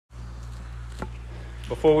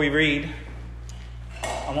Before we read,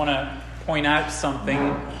 I want to point out something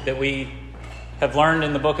that we have learned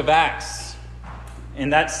in the book of Acts. In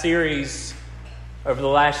that series, over the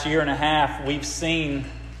last year and a half, we've seen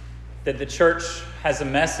that the church has a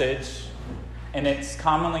message, and it's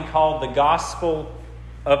commonly called the gospel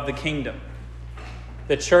of the kingdom.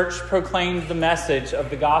 The church proclaimed the message of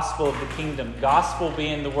the gospel of the kingdom. Gospel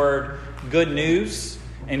being the word good news,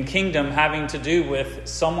 and kingdom having to do with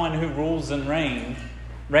someone who rules and reigns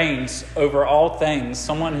over all things,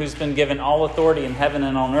 someone who's been given all authority in heaven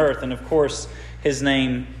and on earth, and of course, his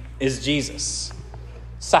name is Jesus.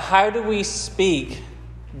 So how do we speak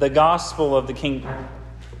the gospel of the kingdom?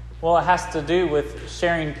 Well, it has to do with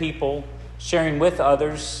sharing with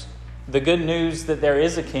others the good news that there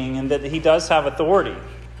is a king and that he does have authority.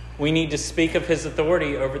 We need to speak of his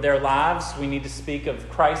authority over their lives. We need to speak of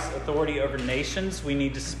Christ's authority over nations. We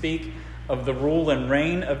need to speak of the rule and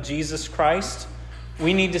reign of Jesus Christ.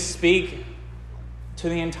 We need to speak to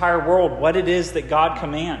the entire world what it is that God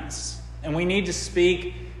commands. And we need to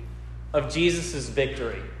speak of Jesus'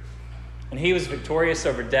 victory. And he was victorious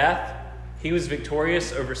over death. He was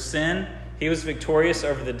victorious over sin. He was victorious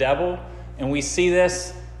over the devil. And we see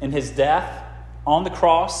this in his death on the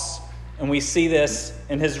cross. And we see this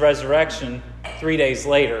in his resurrection 3 days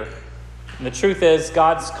later. And the truth is,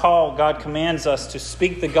 God's call, God commands us to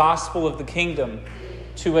speak the gospel of the kingdom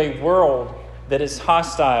to a world that is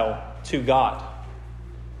hostile to God.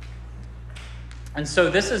 And so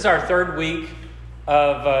this is our third week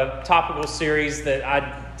of a topical series that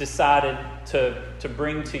I decided to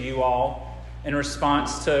bring to you all in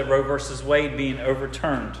response to Roe versus Wade being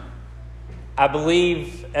overturned. I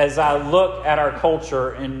believe as I look at our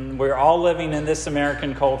culture, and we're all living in this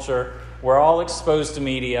American culture, we're all exposed to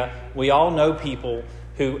media, we all know people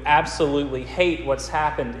who absolutely hate what's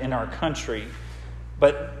happened in our country.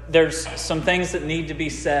 But there's some things that need to be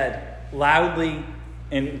said loudly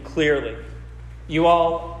and clearly. You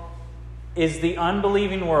all, is the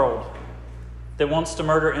unbelieving world that wants to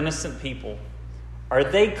murder innocent people, are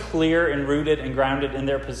they clear and rooted and grounded in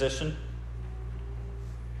their position?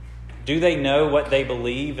 Do they know what they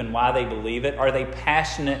believe and why they believe it? Are they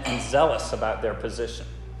passionate and zealous about their position?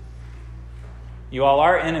 You all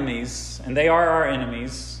are enemies, and they are our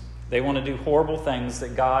enemies. They want to do horrible things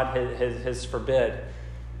that God has forbid,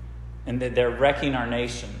 and that they're wrecking our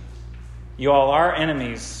nation. You all are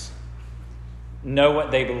enemies. Know what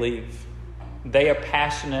they believe. They are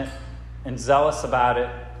passionate and zealous about it,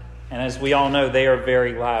 and as we all know, they are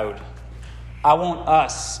very loud. I want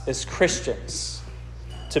us as Christians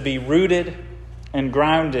to be rooted and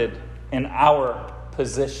grounded in our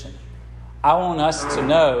position. I want us to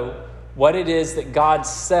know what it is that God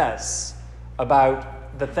says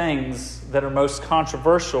about the things that are most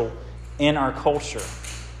controversial in our culture.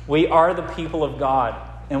 We are the people of God,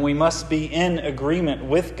 and we must be in agreement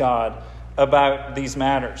with God about these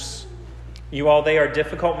matters. You all, they are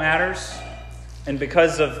difficult matters, and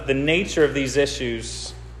because of the nature of these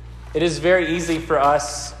issues, it is very easy for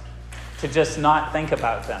us to just not think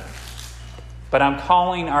about them. But I'm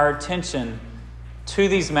calling our attention to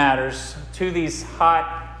these matters, to these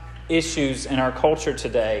hot issues in our culture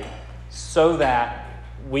today, so that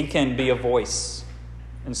we can be a voice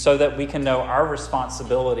and so that we can know our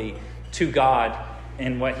responsibility to God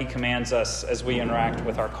in what he commands us as we interact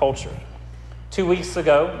with our culture. 2 weeks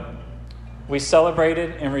ago, we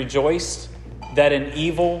celebrated and rejoiced that an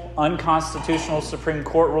evil, unconstitutional Supreme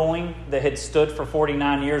Court ruling that had stood for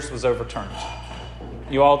 49 years was overturned.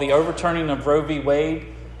 You all, the overturning of Roe v. Wade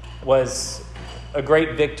was a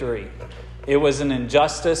great victory. It was an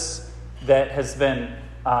injustice that has been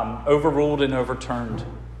overruled and overturned.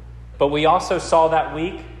 But we also saw that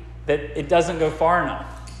week that it doesn't go far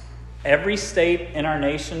enough. Every state in our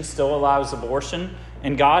nation still allows abortion,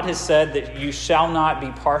 and God has said that you shall not be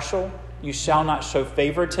partial, you shall not show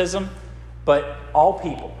favoritism, but all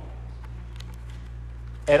people,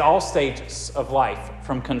 at all stages of life,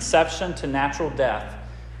 from conception to natural death,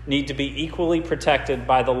 need to be equally protected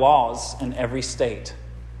by the laws in every state.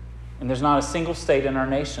 And there's not a single state in our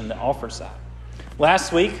nation that offers that.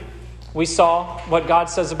 Last week, we saw what God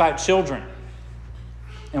says about children.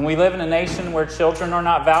 And we live in a nation where children are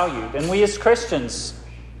not valued. And we as Christians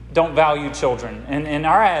don't value children. And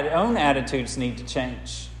our own attitudes need to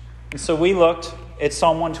change. And so we looked at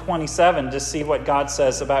Psalm 127 to see what God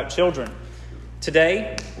says about children.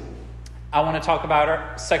 Today, I want to talk about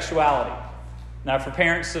our sexuality. Now, for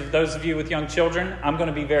parents of those of you with young children, I'm going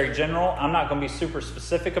to be very general. I'm not going to be super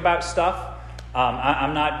specific about stuff.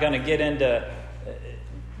 I'm not going to get into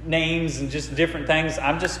names and just different things.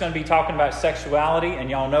 I'm just going to be talking about sexuality, and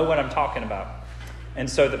y'all know what I'm talking about. And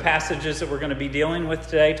so the passages that we're going to be dealing with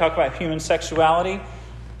today talk about human sexuality.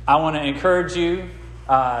 I want to encourage you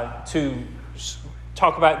to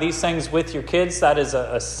talk about these things with your kids. That is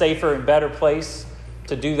a safer and better place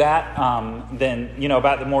to do that than,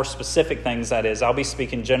 about the more specific things, that is. I'll be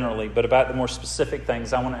speaking generally, but about the more specific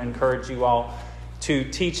things, I want to encourage you all to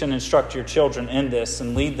teach and instruct your children in this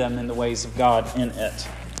and lead them in the ways of God in it.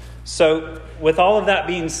 So with all of that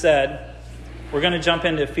being said, we're going to jump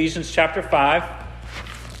into Ephesians chapter 5.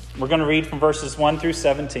 We're going to read from verses 1 through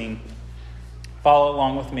 17. Follow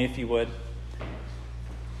along with me if you would.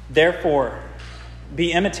 Therefore,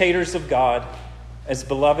 be imitators of God as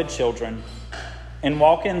beloved children, and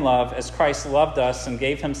walk in love as Christ loved us and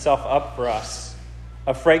gave himself up for us,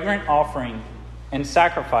 a fragrant offering and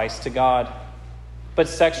sacrifice to God. But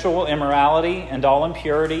sexual immorality and all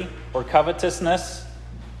impurity or covetousness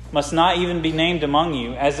must not even be named among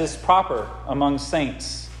you, as is proper among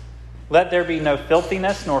saints. Let there be no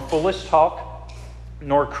filthiness, nor foolish talk,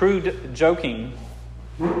 nor crude joking,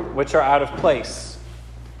 which are out of place.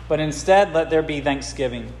 But instead, let there be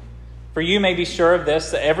thanksgiving. For you may be sure of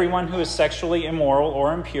this, that everyone who is sexually immoral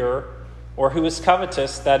or impure, or who is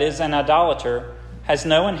covetous, that is, an idolater, has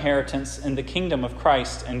no inheritance in the kingdom of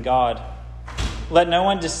Christ and God. Let no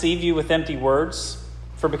one deceive you with empty words,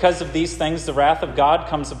 for because of these things the wrath of God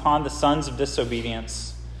comes upon the sons of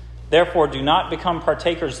disobedience. Therefore do not become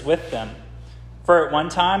partakers with them. For at one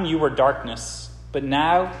time you were darkness, but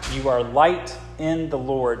now you are light in the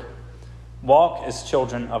Lord. Walk as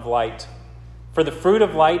children of light. For the fruit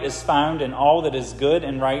of light is found in all that is good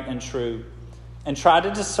and right and true. And try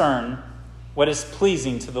to discern what is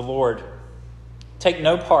pleasing to the Lord. Take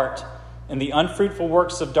no part in the unfruitful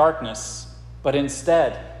works of darkness, but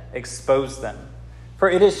instead expose them. For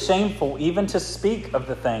it is shameful even to speak of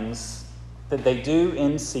the things that they do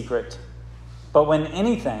in secret. But when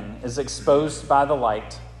anything is exposed by the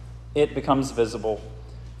light, it becomes visible.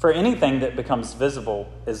 For anything that becomes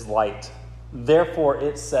visible is light. Therefore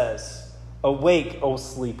it says, awake, O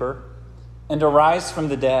sleeper, and arise from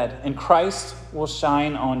the dead, and Christ will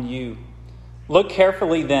shine on you. Look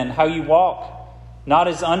carefully then how you walk, not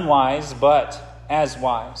as unwise, but as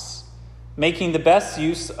wise, making the best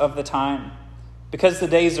use of the time, because the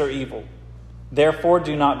days are evil. Therefore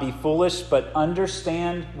do not be foolish, but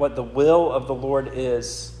understand what the will of the Lord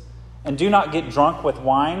is. And do not get drunk with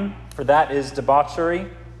wine, for that is debauchery.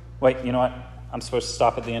 Wait, you know what? I'm supposed to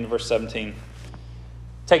stop at the end of verse 17.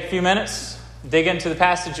 Take a few minutes, dig into the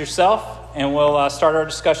passage yourself, and we'll start our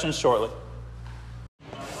discussion shortly.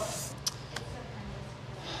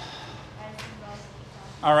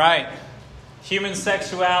 All right. Human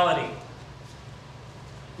sexuality.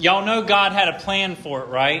 Y'all know God had a plan for it,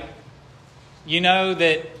 right? You know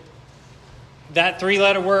that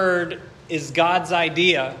three-letter word is God's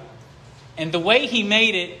idea. And the way he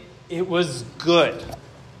made it, it was good.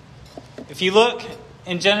 If you look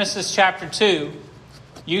in Genesis chapter 2,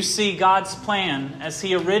 you see God's plan as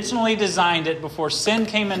he originally designed it before sin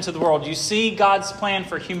came into the world. You see God's plan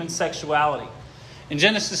for human sexuality. In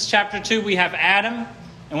Genesis chapter 2, we have Adam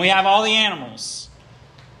and we have all the animals.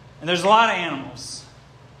 And there's a lot of animals.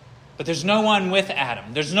 But there's no one with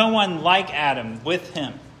Adam. There's no one like Adam with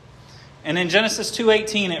him. And in Genesis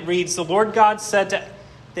 2:18 it reads, the Lord God said that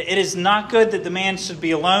it is not good that the man should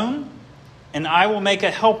be alone, and I will make a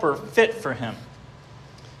helper fit for him.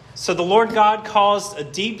 So the Lord God caused a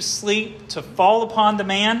deep sleep to fall upon the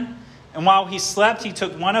man, and while he slept, he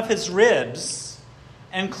took one of his ribs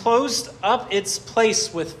and closed up its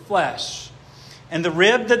place with flesh. And the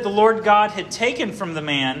rib that the Lord God had taken from the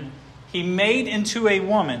man, he made into a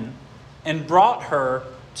woman and brought her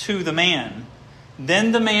to the man.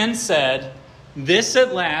 Then the man said, this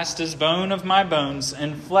at last is bone of my bones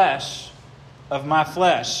and flesh of my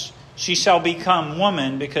flesh. She shall become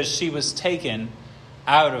woman because she was taken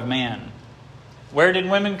out of man. Where did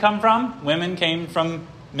women come from? Women came from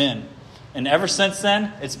men. And ever since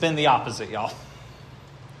then, it's been the opposite, y'all.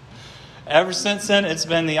 Ever since then, it's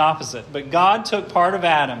been the opposite. But God took part of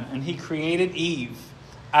Adam and he created Eve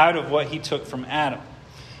out of what he took from Adam.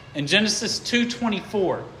 And Genesis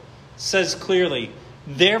 2:24 says clearly,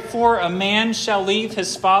 therefore a man shall leave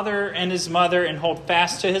his father and his mother and hold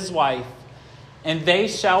fast to his wife, and they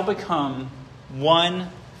shall become one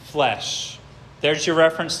flesh. There's your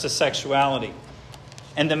reference to sexuality.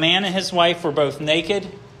 And the man and his wife were both naked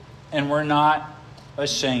and were not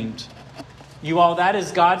ashamed. You all, that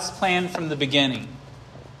is God's plan from the beginning.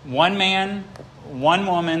 One man, one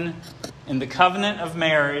woman in the covenant of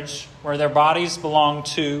marriage where their bodies belong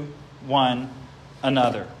to one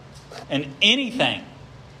another. And anything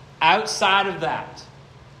outside of that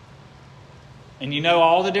And you know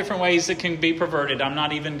all the different ways it can be perverted. I'm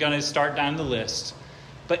not even going to start down the list.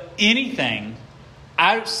 But anything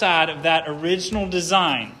outside of that original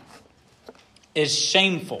design is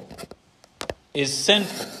shameful, is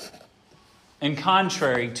sinful, and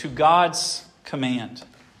contrary to God's command.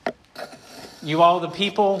 You all, the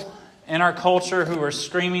people in our culture who are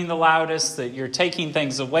screaming the loudest that you're taking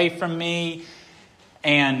things away from me,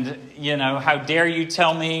 and, how dare you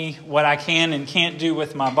tell me what I can and can't do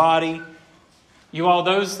with my body. You all,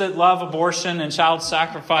 those that love abortion and child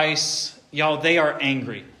sacrifice, y'all, they are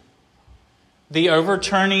angry. The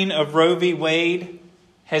overturning of Roe v. Wade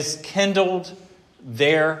has kindled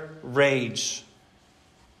their rage.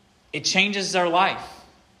 It changes their life.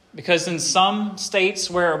 Because in some states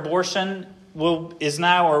where abortion is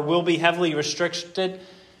now or will be heavily restricted,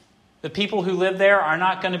 the people who live there are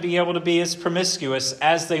not going to be able to be as promiscuous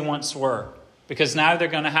as they once were. Because now they're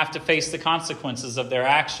going to have to face the consequences of their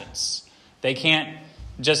actions. They can't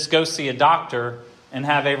just go see a doctor and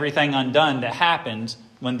have everything undone that happened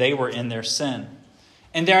when they were in their sin.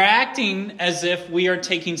 And they're acting as if we are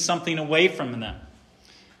taking something away from them.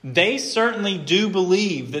 They certainly do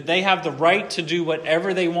believe that they have the right to do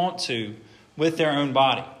whatever they want to with their own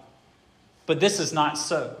body. But this is not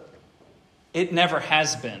so. It never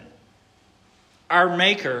has been. Our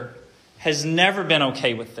Maker has never been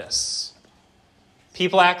okay with this.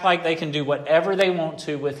 People act like they can do whatever they want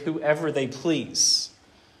to with whoever they please.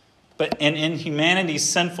 But in humanity's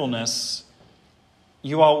sinfulness,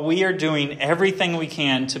 we are doing everything we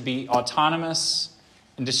can to be autonomous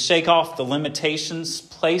and to shake off the limitations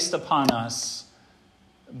placed upon us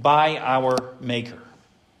by our Maker.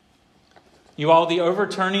 You all, the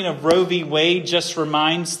overturning of Roe v. Wade just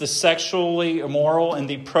reminds the sexually immoral and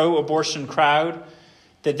the pro-abortion crowd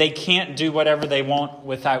that they can't do whatever they want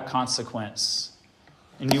without consequence.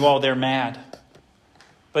 And you all, they're mad.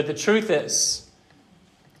 But the truth is,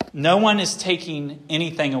 no one is taking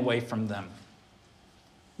anything away from them.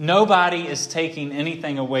 Nobody is taking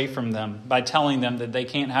anything away from them by telling them that they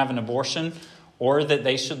can't have an abortion or that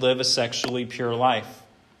they should live a sexually pure life.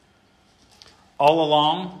 All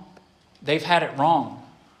along, they've had it wrong.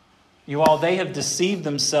 You all, they have deceived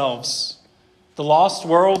themselves. The lost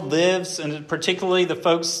world lives, and particularly the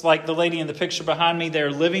folks like the lady in the picture behind me,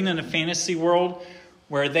 they're living in a fantasy world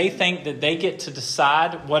where they think that they get to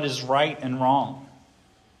decide what is right and wrong.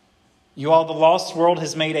 You all, the lost world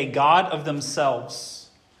has made a god of themselves.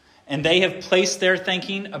 And they have placed their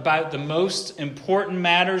thinking about the most important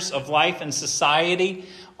matters of life and society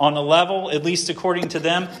on a level, at least according to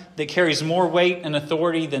them, that carries more weight and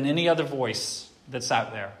authority than any other voice that's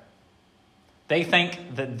out there. They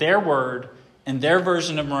think that their word and their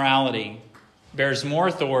version of morality bears more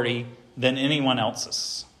authority than anyone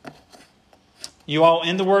else's. You all,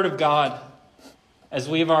 in the Word of God, as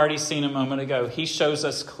we have already seen a moment ago, He shows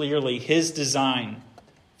us clearly His design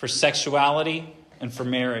for sexuality and for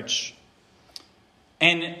marriage.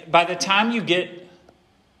 And by the time you get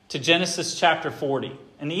to Genesis chapter 40,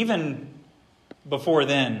 and even before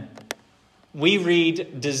then, we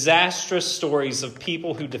read disastrous stories of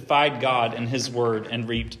people who defied God and His word and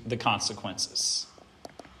reaped the consequences.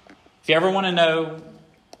 If you ever want to know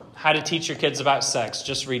how to teach your kids about sex,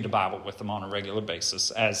 just read the Bible with them on a regular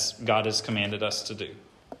basis, as God has commanded us to do.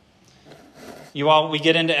 You all, we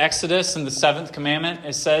get into Exodus and the 7th commandment.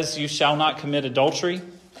 It says, "You shall not commit adultery."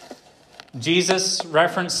 Jesus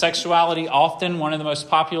referenced sexuality often. One of the most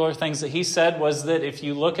popular things that He said was that if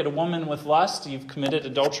you look at a woman with lust, you've committed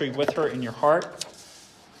adultery with her in your heart.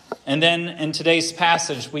 And then in today's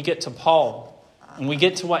passage, we get to Paul, and we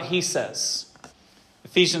get to what he says.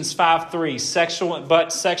 Ephesians 5:3,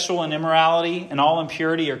 sexual immorality and all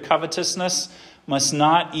impurity or covetousness must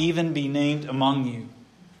not even be named among you,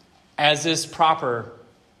 as is proper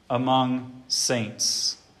among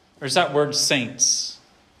saints. There's that word saints.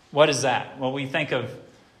 What is that? Well, we think of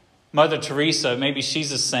Mother Teresa. Maybe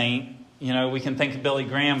she's a saint. We can think of Billy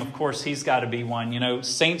Graham. Of course, he's got to be one.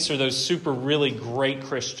 Saints are those super really great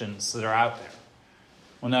Christians that are out there.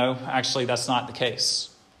 Well, no, actually, that's not the case.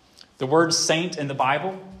 The word saint in the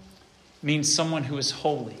Bible means someone who is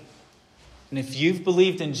holy. And if you've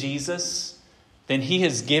believed in Jesus, then He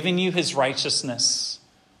has given you His righteousness.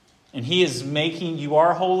 And you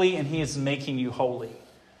are holy, and He is making you holy.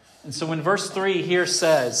 And so when verse 3 here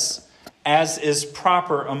says, as is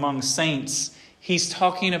proper among saints, He's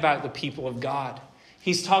talking about the people of God.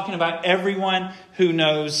 He's talking about everyone who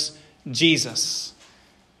knows Jesus.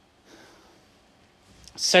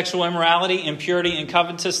 Sexual immorality, impurity, and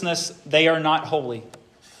covetousness, they are not holy.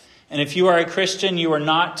 And if you are a Christian, you are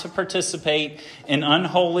not to participate in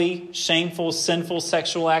unholy, shameful, sinful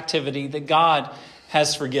sexual activity that God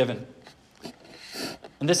has forgiven.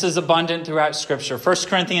 And this is abundant throughout Scripture. 1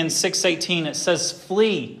 Corinthians 6:18, it says,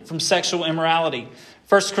 flee from sexual immorality.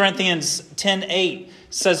 1 Corinthians 10:8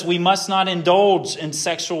 says we must not indulge in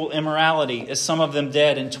sexual immorality, as some of them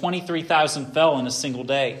did, and 23,000 fell in a single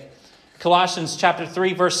day. Colossians chapter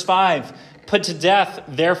 3, verse 5, put to death,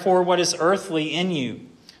 therefore, what is earthly in you,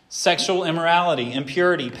 sexual immorality,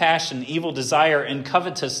 impurity, passion, evil desire, and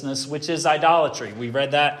covetousness, which is idolatry. We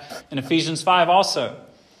read that in Ephesians 5 also.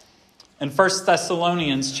 In 1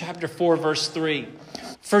 Thessalonians chapter 4, verse 3,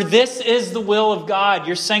 for this is the will of God,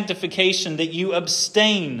 your sanctification, that you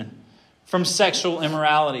abstain from sexual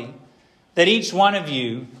immorality, that each one of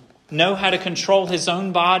you know how to control his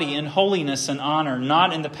own body in holiness and honor,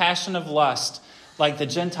 not in the passion of lust, like the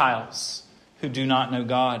Gentiles who do not know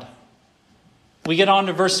God. We get on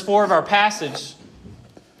to verse 4 of our passage.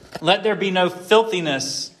 Let there be no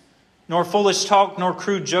filthiness, nor foolish talk, nor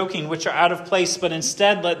crude joking, which are out of place, but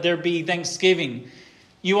instead let there be thanksgiving.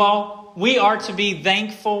 You all, we are to be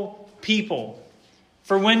thankful people.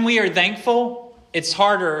 For when we are thankful, it's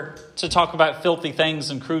harder to talk about filthy things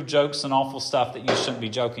and crude jokes and awful stuff that you shouldn't be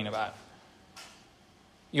joking about.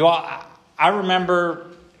 You all, I remember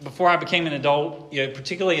before I became an adult,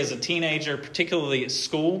 particularly as a teenager, particularly at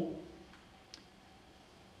school,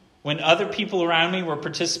 when other people around me were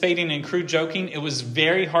participating in crude joking, it was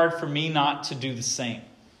very hard for me not to do the same.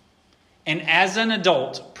 And as an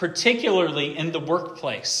adult, particularly in the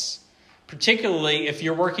workplace, particularly if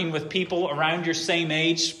you're working with people around your same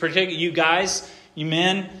age, particularly you guys, you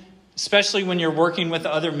men, especially when you're working with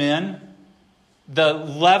other men, the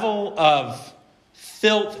level of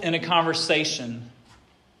filth in a conversation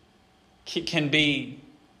can be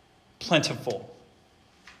plentiful.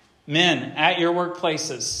 Men, at your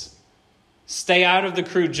workplaces, stay out of the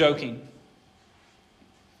crude joking.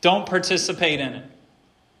 Don't participate in it.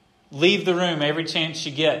 Leave the room every chance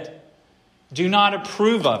you get. Do not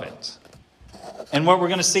approve of it. And what we're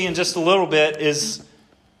going to see in just a little bit is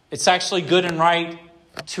it's actually good and right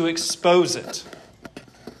to expose it.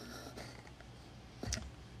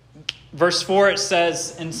 Verse 4, it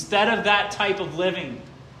says, instead of that type of living,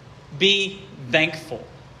 be thankful.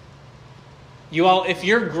 You all, if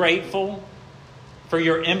you're grateful for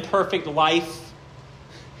your imperfect life,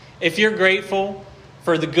 if you're grateful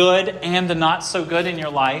for the good and the not so good in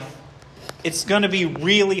your life, it's going to be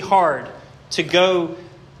really hard to go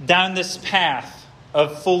down this path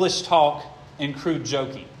of foolish talk and crude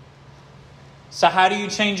joking. So how do you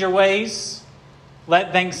change your ways?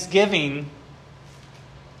 Let thanksgiving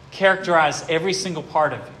characterize every single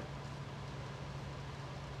part of you.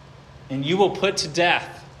 And you will put to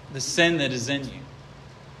death the sin that is in you.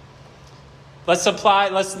 Let's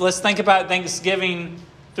think about Thanksgiving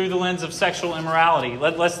through the lens of sexual immorality.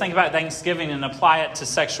 Let's think about Thanksgiving and apply it to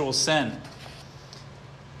sexual sin.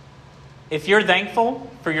 If you're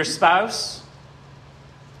thankful for your spouse,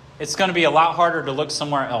 it's going to be a lot harder to look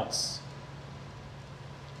somewhere else.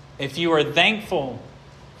 If you are thankful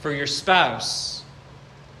for your spouse,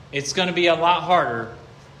 it's going to be a lot harder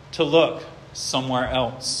to look somewhere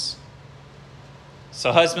else.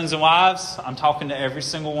 So husbands and wives, I'm talking to every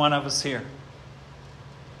single one of us here.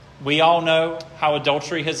 We all know how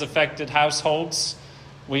adultery has affected households.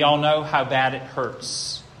 We all know how bad it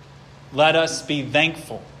hurts. Let us be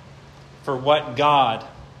thankful for what God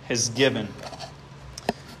has given.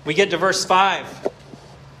 We get to verse 5.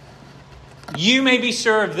 You may be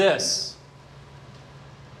sure of this.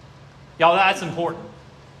 Y'all, that's important.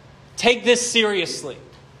 Take this seriously.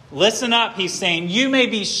 Listen up, he's saying. You may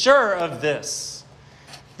be sure of this,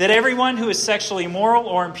 that everyone who is sexually immoral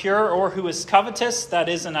or impure or who is covetous, that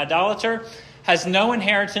is an idolater, has no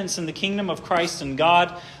inheritance in the kingdom of Christ and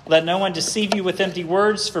God. Let no one deceive you with empty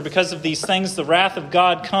words, for because of these things the wrath of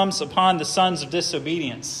God comes upon the sons of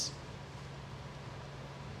disobedience.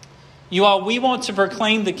 You all, we want to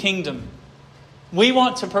proclaim the kingdom. We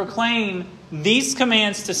want to proclaim these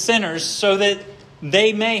commands to sinners so that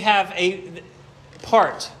they may have a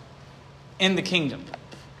part in the kingdom.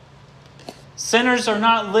 Sinners are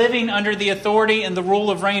not living under the authority and the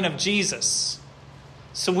rule of reign of Jesus.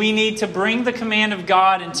 So we need to bring the command of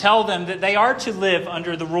God and tell them that they are to live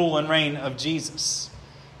under the rule and reign of Jesus.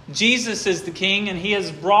 Jesus is the king and he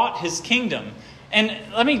has brought his kingdom. And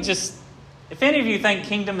let me just, if any of you think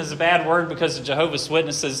kingdom is a bad word because of Jehovah's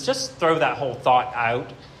Witnesses, just throw that whole thought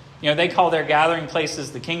out. You know, they call their gathering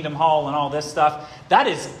places the Kingdom Hall and all this stuff. That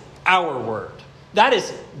is our word. That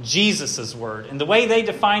is Jesus' word. And the way they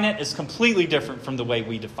define it is completely different from the way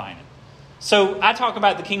we define it. So I talk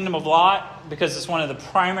about the kingdom of lot because it's one of the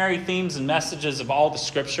primary themes and messages of all the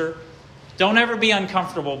scripture. Don't ever be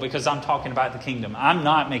uncomfortable because I'm talking about the kingdom. I'm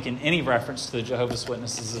not making any reference to the Jehovah's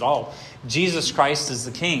Witnesses at all. Jesus Christ is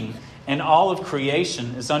the King, and all of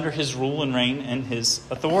creation is under his rule and reign and his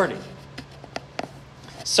authority.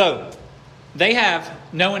 So, they have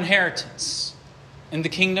no inheritance in the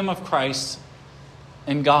kingdom of Christ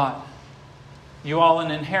and God. You all, an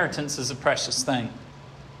inheritance is a precious thing.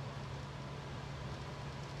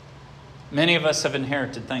 Many of us have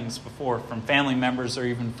inherited things before from family members or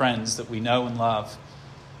even friends that we know and love.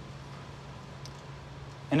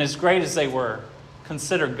 And as great as they were,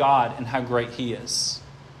 consider God and how great he is.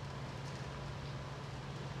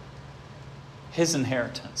 His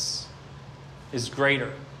inheritance is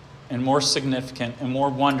greater and more significant and more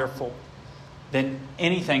wonderful than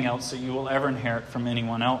anything else that you will ever inherit from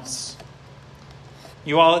anyone else.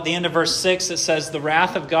 You all, at the end of verse 6, it says, the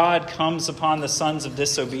wrath of God comes upon the sons of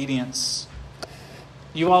disobedience.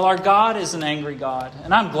 You all, our God is an angry God.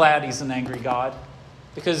 And I'm glad he's an angry God.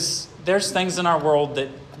 Because there's things in our world that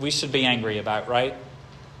we should be angry about, right?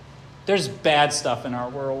 There's bad stuff in our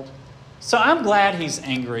world. So I'm glad he's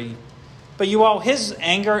angry. But you all, his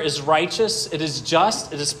anger is righteous. It is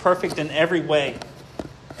just. It is perfect in every way.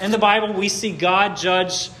 In the Bible, we see God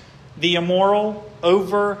judge the immoral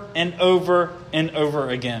over and over and over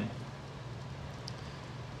again.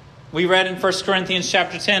 We read in 1 Corinthians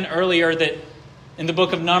chapter 10 earlier that in the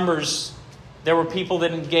book of Numbers, there were people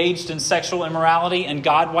that engaged in sexual immorality, and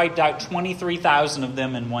God wiped out 23,000 of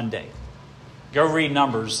them in one day. Go read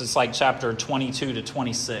Numbers. It's like chapter 22 to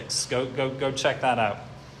 26. Go check that out.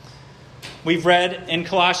 We've read in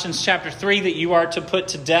Colossians chapter 3 that you are to put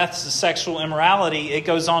to death sexual immorality. It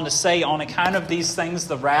goes on to say, on account of these things,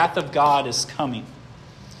 the wrath of God is coming.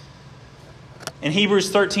 In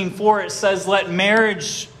Hebrews 13:4, it says, let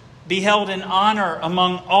marriage be held in honor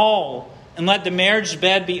among all, and let the marriage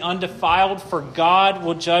bed be undefiled, for God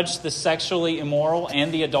will judge the sexually immoral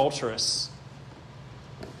and the adulterous.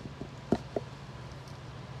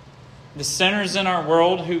 The sinners in our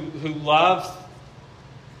world who love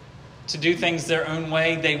to do things their own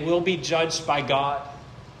way, they will be judged by God.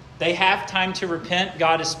 They have time to repent.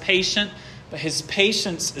 God is patient, but his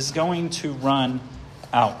patience is going to run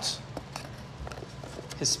out.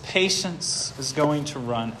 His patience is going to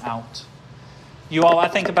run out. You all, I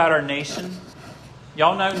think about our nation.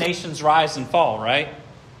 Y'all know nations rise and fall, right?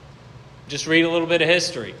 Just read a little bit of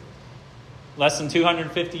history. Less than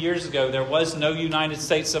 250 years ago, there was no United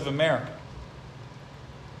States of America.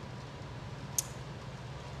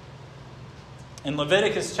 In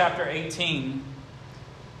Leviticus chapter 18,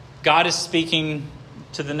 God is speaking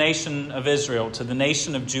to the nation of Israel, to the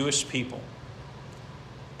nation of Jewish people.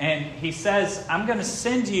 And he says, I'm going to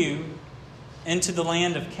send you into the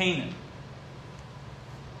land of Canaan.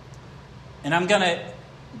 And I'm going to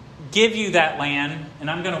give you that land, and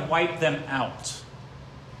I'm going to wipe them out.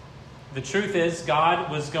 The truth is, God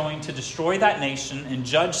was going to destroy that nation and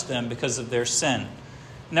judge them because of their sin.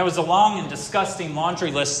 And there was a long and disgusting laundry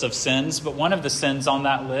list of sins, but one of the sins on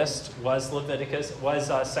that list was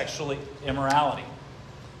sexual immorality.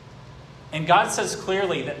 And God says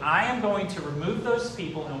clearly that I am going to remove those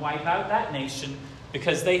people and wipe out that nation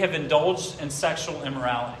because they have indulged in sexual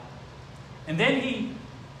immorality. And then he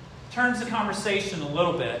turns the conversation a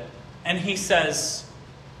little bit and he says,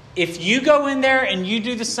 if you go in there and you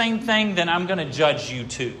do the same thing, then I'm going to judge you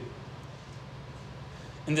too.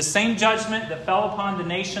 And the same judgment that fell upon the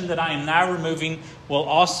nation that I am now removing will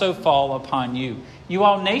also fall upon you. You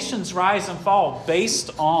all, nations rise and fall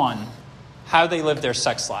based on how they live their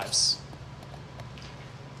sex lives.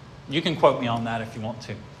 You can quote me on that if you want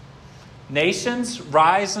to. Nations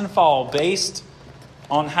rise and fall based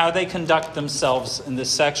on how they conduct themselves in the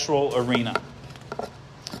sexual arena.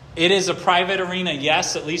 It is a private arena,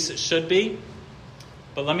 yes, at least it should be.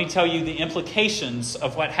 But let me tell you, the implications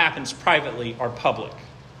of what happens privately are public.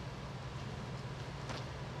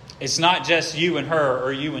 It's not just you and her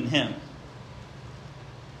or you and him.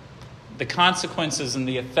 The consequences and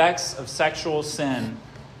the effects of sexual sin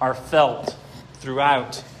are felt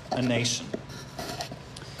throughout a nation.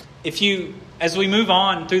 As we move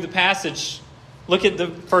on through the passage, look at the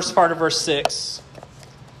first part of verse 6.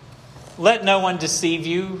 Let no one deceive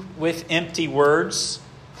you with empty words.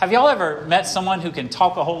 Have y'all ever met someone who can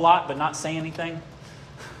talk a whole lot but not say anything?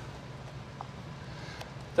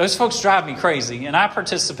 Those folks drive me crazy, and I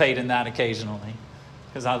participate in that occasionally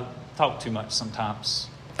because I talk too much sometimes.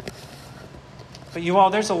 But you all,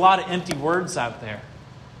 there's a lot of empty words out there.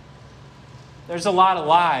 There's a lot of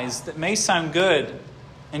lies that may sound good,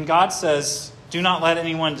 and God says, do not let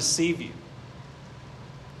anyone deceive you.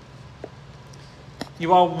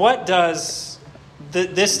 You all, what does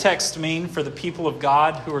this text mean for the people of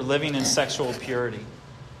God who are living in sexual purity?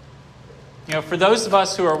 For those of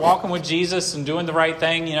us who are walking with Jesus and doing the right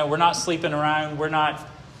thing, we're not sleeping around, we're not,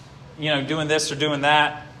 doing this or doing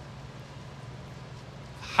that.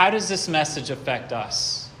 How does this message affect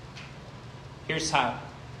us? Here's how.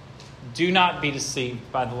 Do not be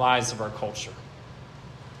deceived by the lies of our culture,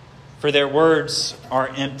 for their words are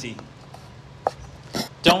empty.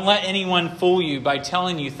 Don't let anyone fool you by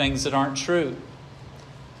telling you things that aren't true.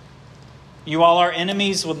 You all, our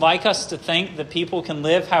enemies, would like us to think that people can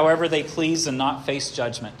live however they please and not face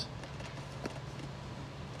judgment.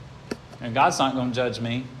 And God's not going to judge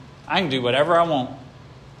me. I can do whatever I want.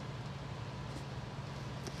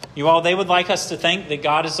 You all, they would like us to think that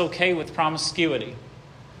God is okay with promiscuity.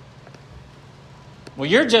 Well,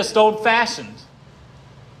 you're just old-fashioned.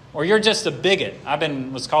 Or you're just a bigot.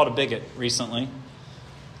 Was called a bigot recently.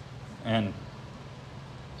 And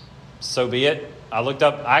so be it. I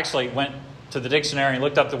actually went to the dictionary and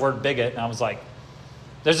looked up the word bigot, and I was like,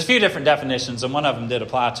 there's a few different definitions, and one of them did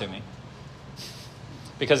apply to me.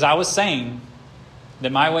 Because I was saying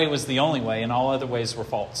that my way was the only way, and all other ways were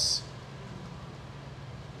false.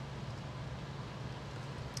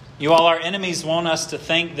 You all, our enemies want us to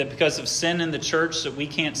think that because of sin in the church that we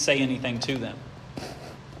can't say anything to them.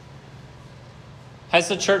 Has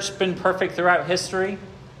the church been perfect throughout history?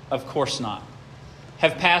 Of course not.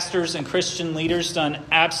 Have pastors and Christian leaders done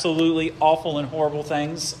absolutely awful and horrible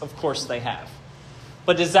things? Of course they have.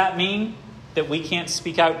 But does that mean that we can't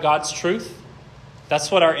speak out God's truth? That's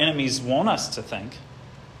what our enemies want us to think.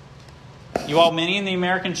 You all, many in the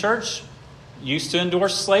American church used to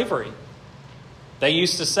endorse slavery. They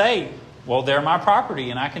used to say, well, they're my property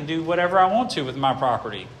and I can do whatever I want to with my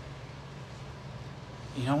property.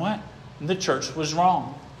 You know what? The church was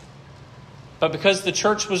wrong. But because the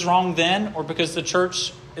church was wrong then, or because the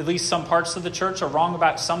church, at least some parts of the church, are wrong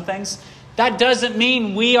about some things, that doesn't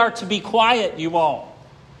mean we are to be quiet, you all.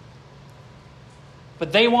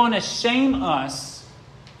 But they want to shame us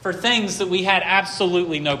for things that we had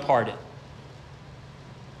absolutely no part in.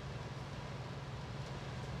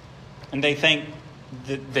 And they think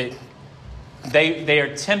that they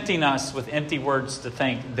are tempting us with empty words to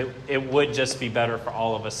think that it would just be better for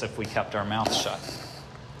all of us if we kept our mouths shut.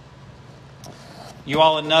 You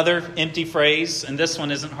all, another empty phrase, and this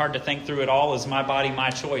one isn't hard to think through at all, is my body,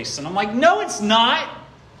 my choice. And I'm like, no, it's not.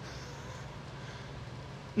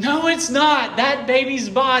 No, it's not. That baby's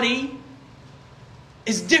body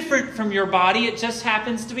is different from your body. It just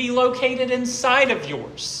happens to be located inside of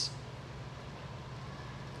yours.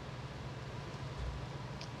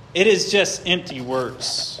 It is just empty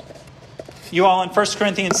words. You all, in 1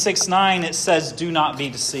 Corinthians 6:9, it says, do not be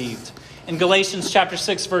deceived. In Galatians chapter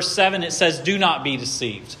 6, verse 7, it says, do not be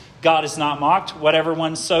deceived. God is not mocked. Whatever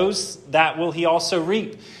one sows, that will he also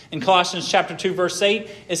reap. In Colossians chapter 2, verse 8,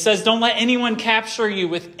 it says, don't let anyone capture you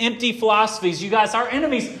with empty philosophies. You guys, our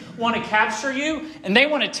enemies want to capture you, and they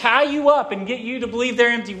want to tie you up and get you to believe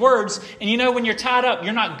their empty words. And when you're tied up,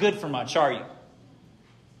 you're not good for much, are you?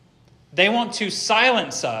 They want to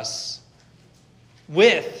silence us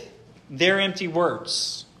with their empty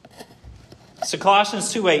words. So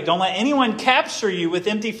Colossians 2:8, don't let anyone capture you with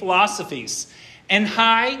empty philosophies and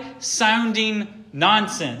high-sounding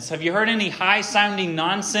nonsense. Have you heard any high-sounding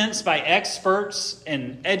nonsense by experts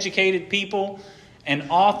and educated people and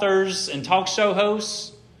authors and talk show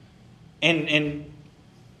hosts and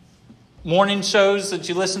morning shows that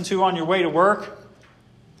you listen to on your way to work?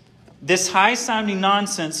 This high-sounding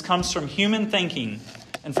nonsense comes from human thinking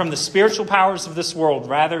and from the spiritual powers of this world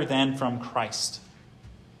rather than from Christ.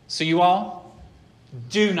 So you all,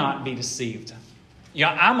 do not be deceived.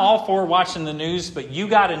 I'm all for watching the news, but you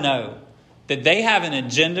got to know that they have an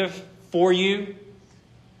agenda for you,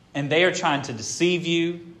 and they are trying to deceive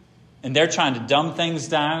you, and they're trying to dumb things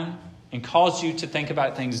down and cause you to think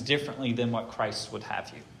about things differently than what Christ would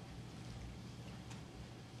have you.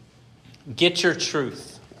 Get your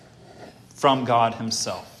truth from God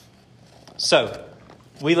himself. So,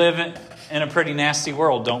 we live in a pretty nasty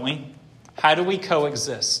world, don't we? How do we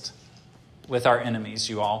coexist with our enemies,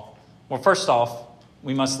 you all? Well, first off,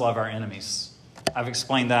 we must love our enemies. I've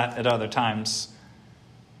explained that at other times.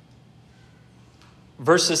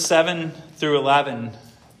 Verses 7 through 11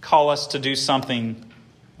 call us to do something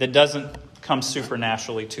that doesn't come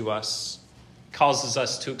supernaturally to us. It causes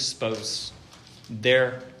us to expose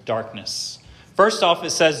their darkness. First off, it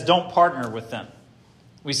says, don't partner with them.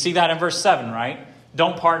 We see that in verse 7, right?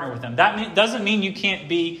 Don't partner with them. That doesn't mean you can't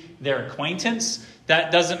be their acquaintance.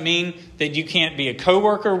 That doesn't mean that you can't be a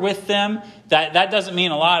coworker with them. That doesn't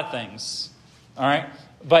mean a lot of things. All right?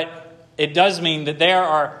 But it does mean that there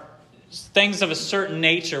are things of a certain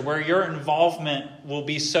nature where your involvement will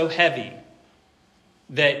be so heavy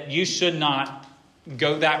that you should not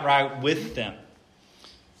go that route with them.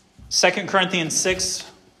 2 Corinthians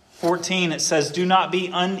 6:14, it says, do not be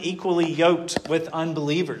unequally yoked with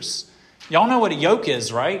unbelievers. Y'all know what a yoke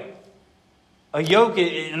is, right? A yoke,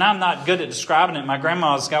 and I'm not good at describing it. My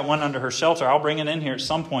grandma's got one under her shelter. I'll bring it in here at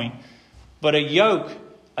some point. But a yoke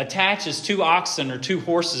attaches two oxen or two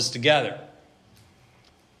horses together.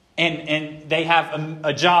 And they have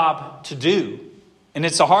a job to do. And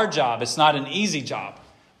it's a hard job. It's not an easy job.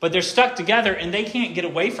 But they're stuck together and they can't get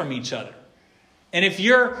away from each other. And if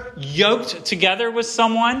you're yoked together with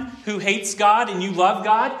someone who hates God and you love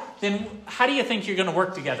God, then how do you think you're going to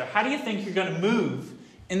work together? How do you think you're going to move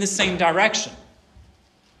in the same direction?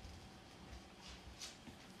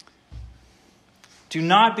 Do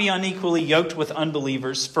not be unequally yoked with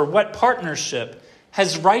unbelievers, for what partnership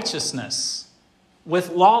has righteousness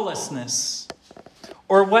with lawlessness?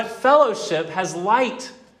 Or what fellowship has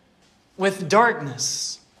light with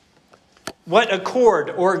darkness? What accord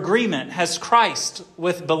or agreement has Christ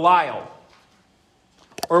with Belial?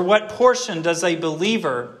 Or what portion does a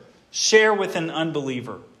believer share with an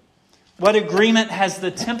unbeliever? What agreement has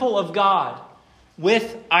the temple of God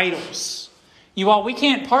with idols? You all, we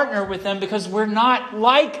can't partner with them because we're not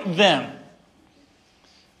like them.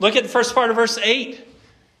 Look at the first part of verse 8.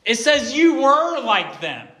 It says you were like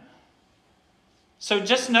them. So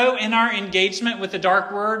just know in our engagement with the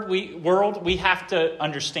dark world, we have to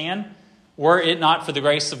understand, were it not for the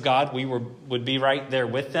grace of God, we would be right there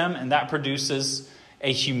with them. And that produces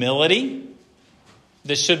a humility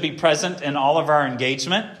that should be present in all of our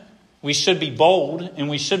engagement. We should be bold and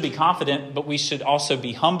we should be confident, but we should also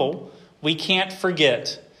be humble. We can't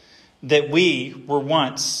forget that we were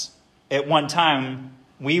once, at one time,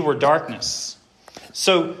 we were darkness.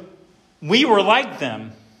 So we were like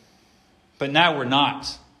them, but now we're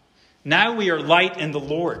not. Now we are light in the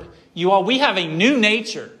Lord. You all, we have a new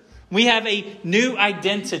nature. We have a new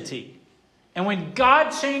identity. And when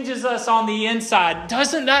God changes us on the inside,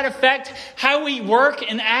 doesn't that affect how we work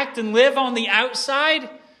and act and live on the outside?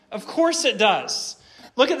 Of course it does.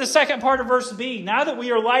 Look at the second part of verse B. Now that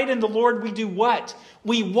we are light in the Lord, we do what?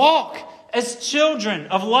 We walk as children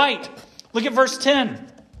of light. Look at verse 10.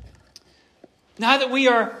 Now that we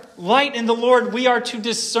are light in the Lord, we are to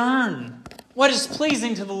discern what is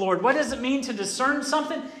pleasing to the Lord. What does it mean to discern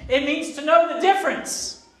something? It means to know the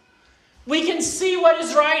difference. We can see what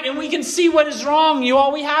is right and we can see what is wrong. You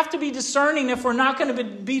all, we have to be discerning if we're not going to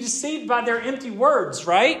be deceived by their empty words,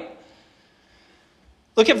 right?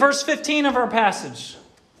 Look at verse 15 of our passage.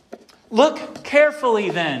 Look carefully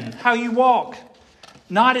then how you walk,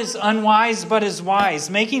 not as unwise but as wise,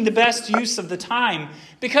 making the best use of the time,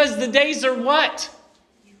 because the days are what?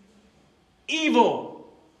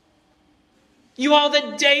 Evil. You all,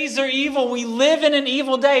 the days are evil. We live in an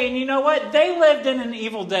evil day. And you know what? They lived in an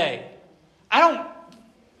evil day. I don't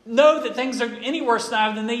know that things are any worse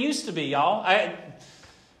now than they used to be, y'all.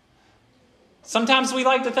 Sometimes we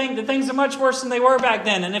like to think that things are much worse than they were back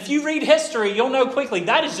then. And if you read history, you'll know quickly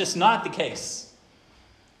that is just not the case.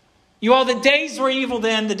 You all, the days were evil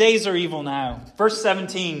then, the days are evil now. Verse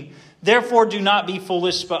 17, therefore do not be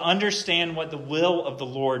foolish, but understand what the will of the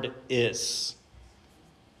Lord is.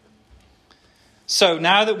 So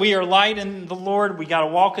now that we are light in the Lord, we got to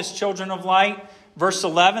walk as children of light. Verse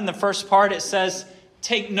 11, the first part, it says,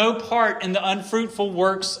 take no part in the unfruitful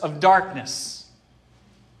works of darkness.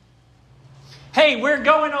 Hey, we're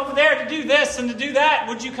going over there to do this and to do that.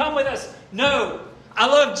 Would you come with us? No, I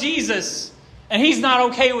love Jesus, and he's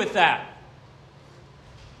not okay with that.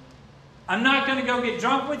 I'm not going to go get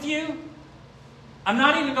drunk with you. I'm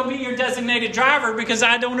not even going to be your designated driver because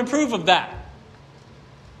I don't approve of that.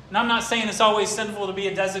 And I'm not saying it's always sinful to be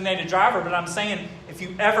a designated driver, but I'm saying if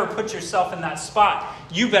you ever put yourself in that spot,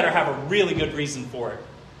 you better have a really good reason for it.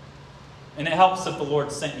 And it helps if the Lord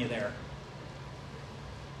sent you there.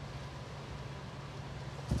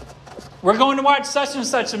 We're going to watch such and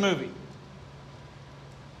such a movie.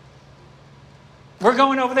 We're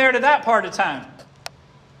going over there to that part of town.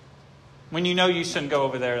 When you know you shouldn't go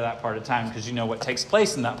over there to that part of time because you know what takes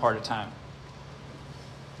place in that part of time.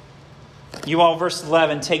 You all, verse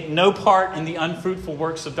 11, take no part in the unfruitful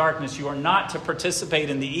works of darkness. You are not to participate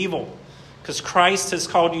in the evil because Christ has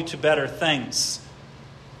called you to better things.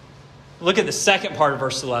 Look at the second part of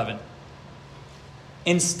verse 11.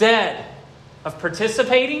 Instead of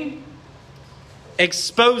participating,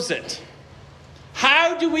 expose it.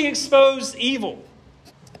 How do we expose evil?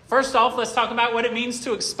 First off, let's talk about what it means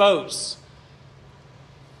to expose.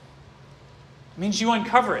 It means you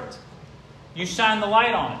uncover it. You shine the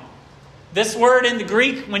light on it. This word in the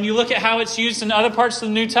Greek, when you look at how it's used in other parts of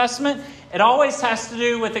the New Testament, it always has to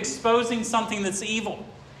do with exposing something that's evil.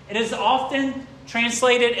 It is often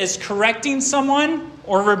translated as correcting someone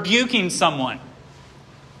or rebuking someone.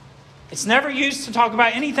 It's never used to talk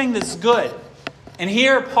about anything that's good. And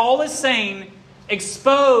here Paul is saying,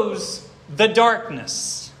 expose the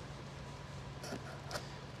darkness.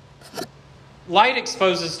 Light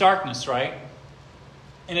exposes darkness, right?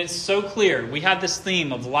 And it's so clear. We have this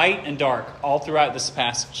theme of light and dark all throughout this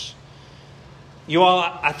passage. You all,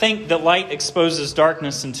 I think that light exposes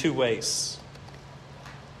darkness in two ways.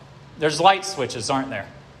 There's light switches, aren't there?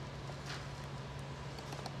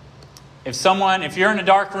 If you're in a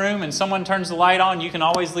dark room and someone turns the light on, you can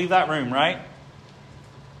always leave that room, right?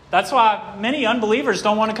 That's why many unbelievers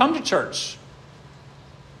don't want to come to church.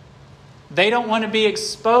 They don't want to be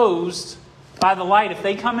exposed by the light. If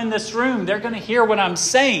they come in this room, they're going to hear what I'm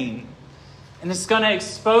saying. And it's going to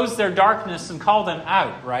expose their darkness and call them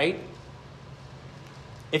out, right?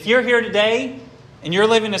 If you're here today and you're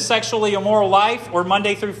living a sexually immoral life, or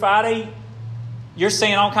Monday through Friday, you're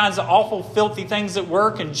saying all kinds of awful, filthy things at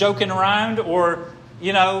work and joking around, or,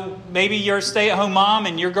 maybe you're a stay-at-home mom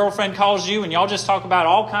and your girlfriend calls you and y'all just talk about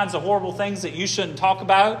all kinds of horrible things that you shouldn't talk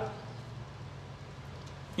about.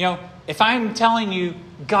 If I'm telling you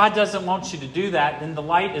God doesn't want you to do that, then the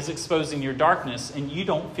light is exposing your darkness and you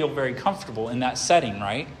don't feel very comfortable in that setting,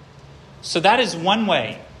 right? So that is one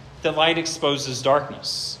way that light exposes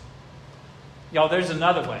darkness. Y'all, there's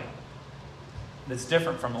another way that's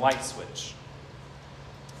different from a light switch.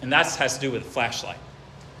 And that has to do with a flashlight.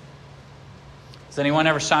 Has anyone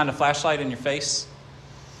ever shined a flashlight in your face?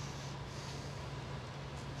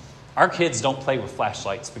 Our kids don't play with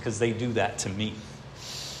flashlights because they do that to me.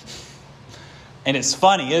 And it's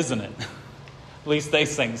funny, isn't it? At least they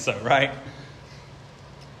think so, right?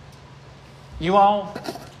 You all,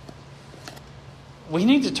 we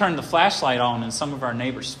need to turn the flashlight on in some of our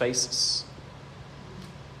neighbors' faces.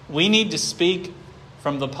 We need to speak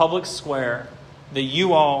from the public square that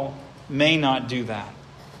you all may not do that.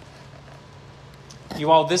 You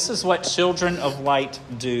all, this is what children of light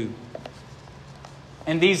do.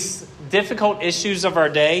 And these difficult issues of our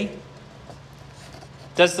day,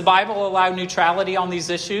 does the Bible allow neutrality on these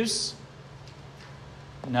issues?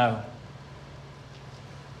 No.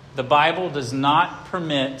 The Bible does not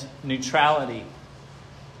permit neutrality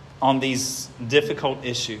on these difficult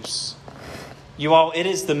issues. You all, it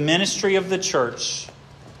is the ministry of the church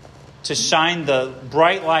to shine the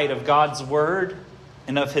bright light of God's word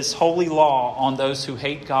and of his holy law on those who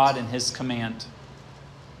hate God and his command.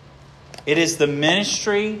 It is the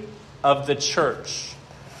ministry of the church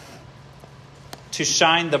to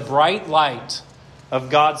shine the bright light of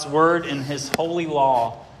God's word and his holy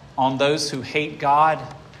law on those who hate God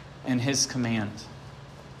and his command.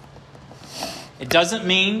 It doesn't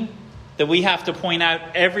mean that we have to point out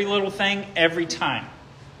every little thing every time.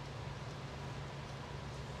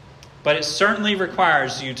 But it certainly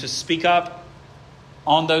requires you to speak up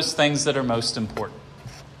on those things that are most important.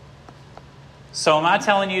 So am I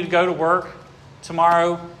telling you to go to work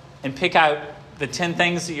tomorrow and pick out the 10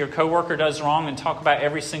 things that your coworker does wrong and talk about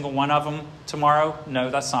every single one of them tomorrow? No,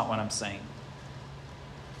 that's not what I'm saying.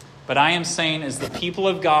 But I am saying, as the people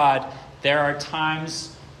of God, there are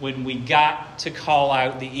times when we got to call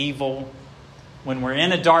out the evil, when we're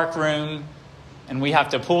in a dark room and we have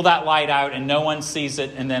to pull that light out and no one sees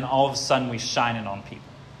it, and then all of a sudden we shine it on people.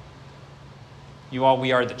 You all,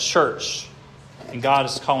 we are the church, and God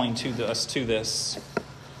is calling us to this.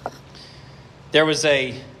 There was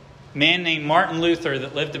a man named Martin Luther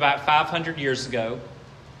that lived about 500 years ago.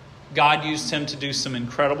 God used him to do some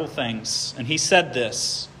incredible things. And he said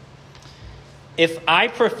this: "If I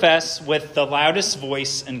profess with the loudest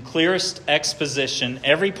voice and clearest exposition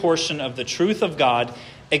every portion of the truth of God,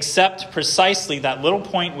 except precisely that little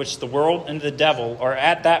point which the world and the devil are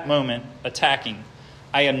at that moment attacking,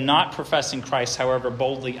 I am not professing Christ, however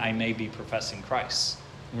boldly I may be professing Christ."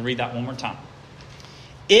 Let me read that one more time.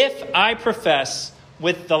 If I profess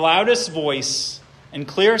with the loudest voice and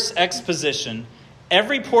clearest exposition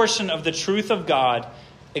every portion of the truth of God,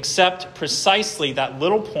 except precisely that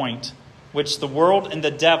little point which the world and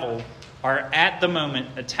the devil are at the moment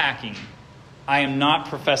attacking, I am not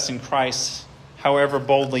professing Christ, however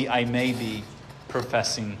boldly I may be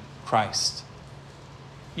professing Christ.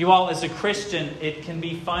 You all, as a Christian, it can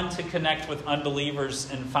be fun to connect with unbelievers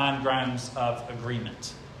and find grounds of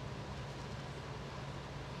agreement.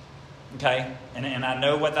 Okay? And I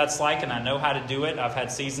know what that's like, and I know how to do it. I've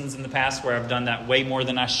had seasons in the past where I've done that way more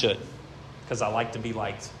than I should, because I like to be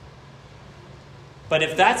liked. But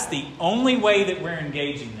if that's the only way that we're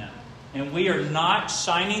engaging them, and we are not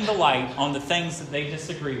shining the light on the things that they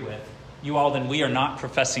disagree with, you all, then we are not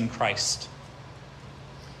professing Christ.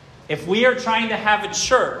 If we are trying to have a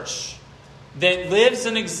church that lives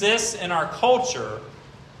and exists in our culture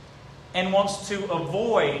and wants to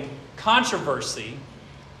avoid controversy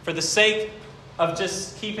for the sake of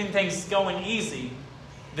just keeping things going easy,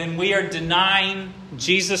 then we are denying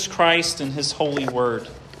Jesus Christ and His holy word.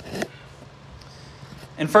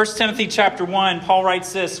 In 1 Timothy chapter 1, Paul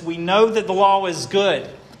writes this, "We know that the law is good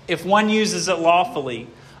if one uses it lawfully,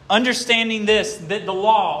 understanding this, that the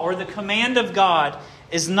law or the command of God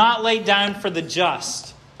is not laid down for the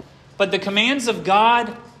just, but the commands of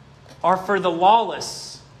God are for the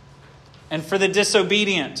lawless and for the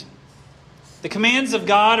disobedient. The commands of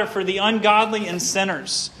God are for the ungodly and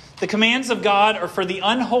sinners. The commands of God are for the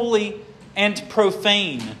unholy and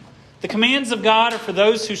profane. The commands of God are for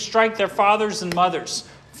those who strike their fathers and mothers,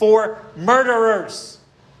 for murderers,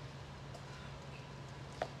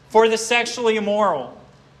 for the sexually immoral,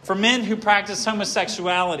 for men who practice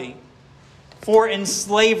homosexuality, for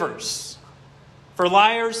enslavers, for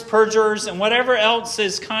liars, perjurers, and whatever else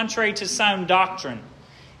is contrary to sound doctrine,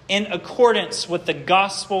 in accordance with the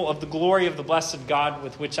gospel of the glory of the blessed God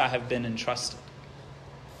with which I have been entrusted."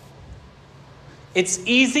 It's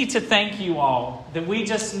easy to think, you all, that we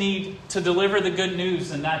just need to deliver the good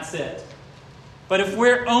news and that's it. But if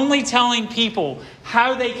we're only telling people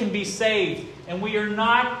how they can be saved, and we are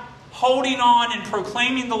not holding on and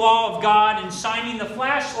proclaiming the law of God and shining the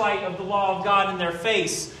flashlight of the law of God in their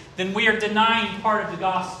face, then we are denying part of the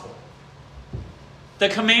gospel. The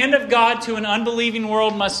command of God to an unbelieving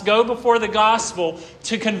world must go before the gospel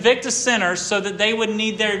to convict a sinner so that they would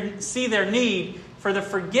see their need for the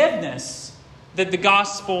forgiveness that the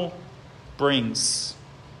gospel brings.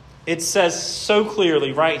 It says so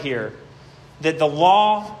clearly right here that the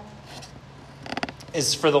law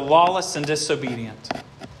is for the lawless and disobedient,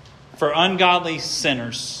 for ungodly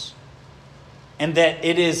sinners, and that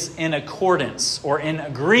it is in accordance or in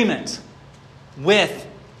agreement with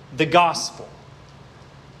the gospel.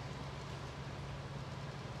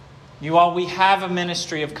 You all, we have a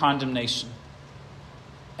ministry of condemnation,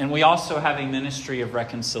 and we also have a ministry of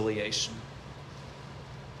reconciliation.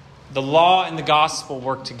 The law and the gospel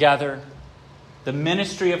work together. The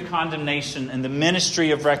ministry of condemnation and the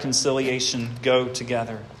ministry of reconciliation go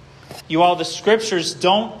together. You all, the scriptures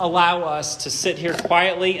don't allow us to sit here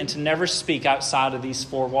quietly and to never speak outside of these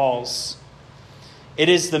four walls. It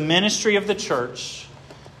is the ministry of the church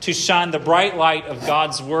to shine the bright light of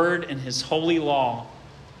God's word and His holy law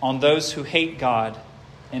on those who hate God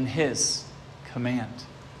and His command.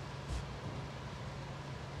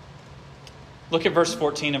 Look at verse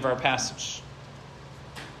 14 of our passage.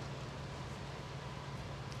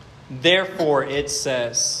 Therefore, it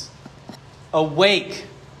says, "Awake,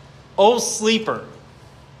 O sleeper,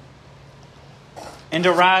 and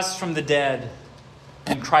arise from the dead,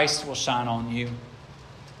 and Christ will shine on you."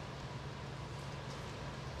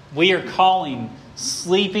 We are calling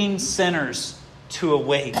sleeping sinners to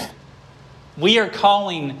awake. We are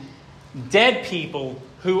calling dead people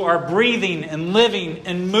who are breathing and living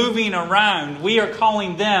and moving around. We are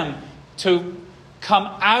calling them to come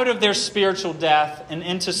out of their spiritual death and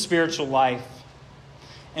into spiritual life.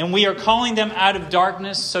 And we are calling them out of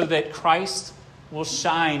darkness so that Christ will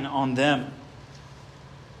shine on them.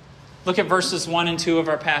 Look at verses 1 and 2 of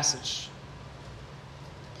our passage.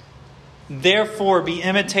 "Therefore, be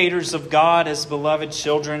imitators of God as beloved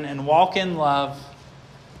children and walk in love."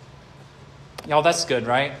 Y'all, that's good,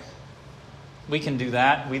 right? We can do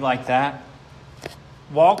that. We like that.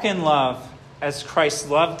 "Walk in love as Christ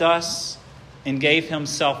loved us and gave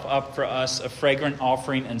Himself up for us, a fragrant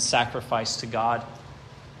offering and sacrifice to God."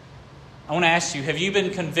 I want to ask you, have you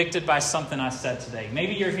been convicted by something I said today?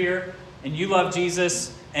 Maybe you're here and you love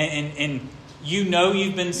Jesus and you know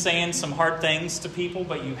you've been saying some hard things to people,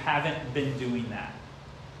 but you haven't been doing that.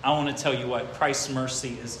 I want to tell you what, Christ's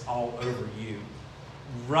mercy is all over you.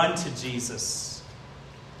 Run to Jesus.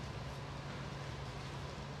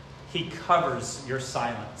 He covers your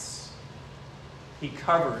silence. He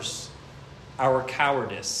covers our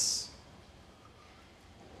cowardice.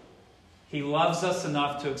 He loves us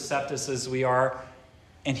enough to accept us as we are,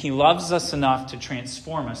 and He loves us enough to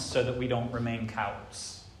transform us so that we don't remain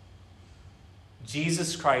cowards.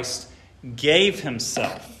 Jesus Christ gave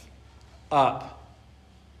Himself up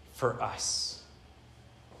for us.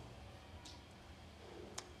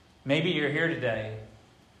 Maybe you're here today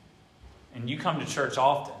and you come to church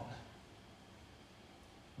often,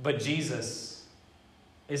 but Jesus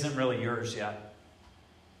isn't really yours yet.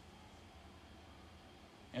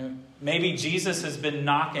 And maybe Jesus has been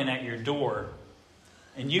knocking at your door,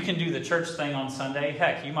 And you can do the church thing on Sunday.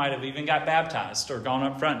 Heck, you might have even got baptized or gone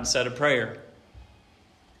up front and said a prayer.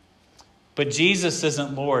 But Jesus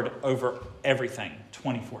isn't Lord over everything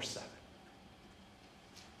 24/7.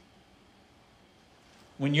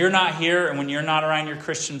 When you're not here and when you're not around your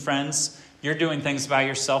Christian friends, you're doing things by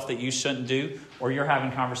yourself that you shouldn't do, or you're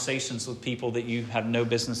having conversations with people that you have no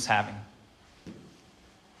business having.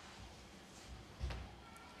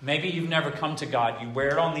 Maybe you've never come to God. You wear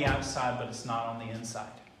it on the outside, but it's not on the inside.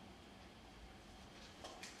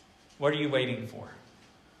 What are you waiting for?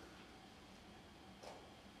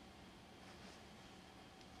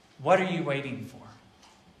 What are you waiting for?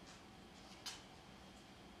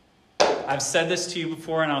 I've said this to you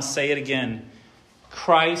before and I'll say it again.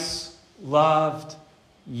 Christ loved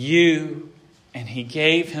you and he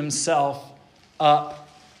gave himself up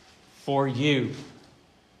for you.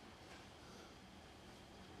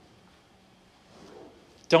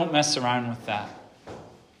 Don't mess around with that.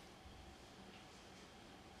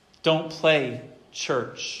 Don't play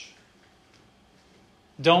church.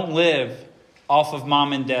 Don't live off of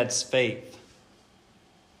mom and dad's faith.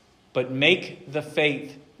 But make the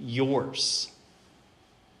faith yours.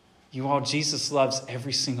 You all, Jesus loves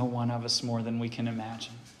every single one of us more than we can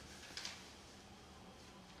imagine.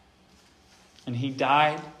 And he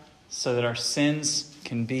died so that our sins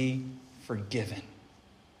can be forgiven.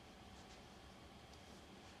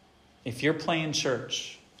 If you're playing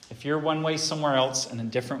church, if you're one way somewhere else and a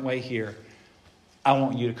different way here, I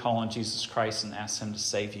want you to call on Jesus Christ and ask him to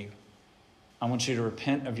save you. I want you to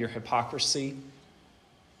repent of your hypocrisy.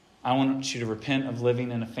 I want you to repent of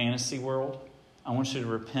living in a fantasy world. I want you to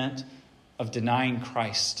repent of denying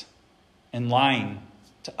Christ and lying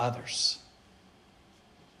to others.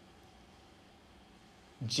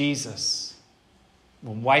 Jesus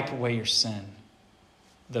will wipe away your sin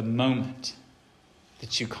the moment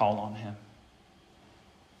that you call on him.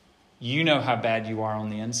 You know how bad you are on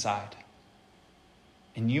the inside.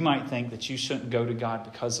 And you might think that you shouldn't go to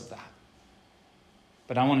God because of that.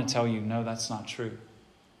 But I want to tell you, no, that's not true.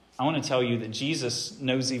 I want to tell you that Jesus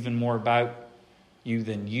knows even more about you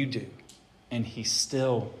than you do. And he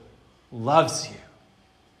still loves you.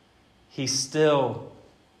 He still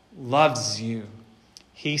loves you.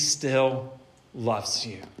 He still loves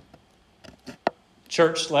you.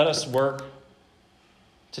 Church, let us work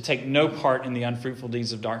to take no part in the unfruitful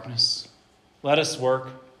deeds of darkness. Let us work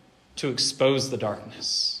to expose the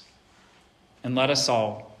darkness. And let us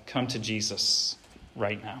all come to Jesus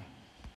right now.